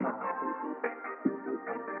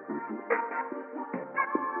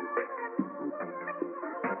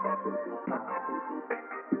He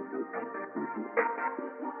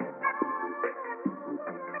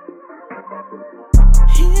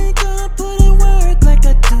ain't gonna put in work like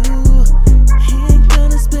I do. He ain't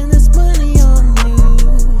gonna spend his money on you.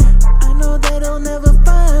 I know that he'll never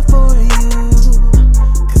fight for you,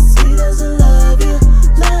 'cause he doesn't love you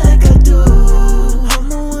like I do. I'm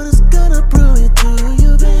the one who's gonna prove it to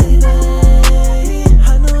you, baby.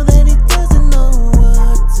 I know that he doesn't know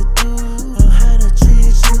what to do or how to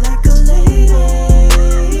treat you like a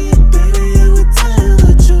lady. Baby, I would tell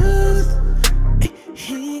the truth.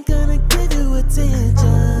 He ain't gonna give you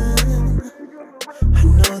attention. I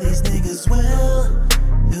know these niggas well.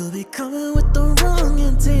 He'll be coming with the wrong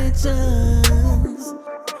intentions.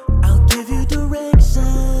 I'll give you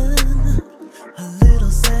direction, a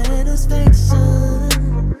little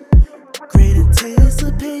satisfaction, great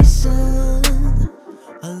anticipation,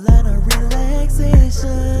 a lot of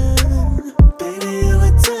relaxation. Baby, I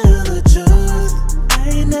would tell the truth. I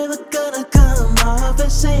ain't never gonna come off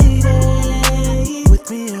as shady. With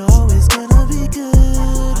me, you're always gonna be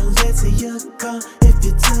good. I'll answer your call if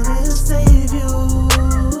you tell me to save you.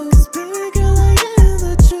 'Cause baby girl, I am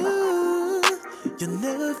the truth. You'll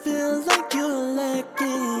never feel like you're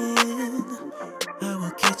lacking. I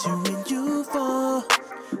will catch you when you fall.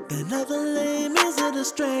 That other lame is a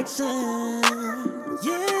distraction.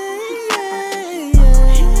 Yeah, yeah,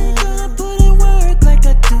 yeah. He ain't gonna put in work like I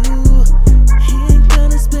do. He ain't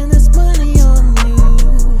gonna spend his money on you.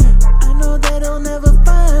 I know that he'll never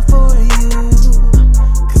fight for you,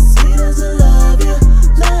 'cause he doesn't love you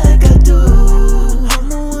like I do. I'm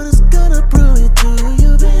the one who's gonna prove it to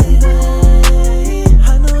you, baby.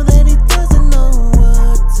 I know that he doesn't know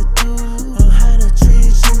what to do or how to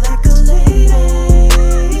treat you like a lady.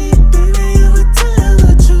 Baby, I would tell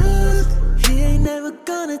the truth. He ain't never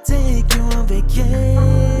gonna take you on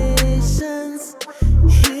vacations.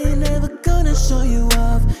 He ain't never gonna show you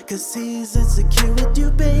off, 'cause he's insecure.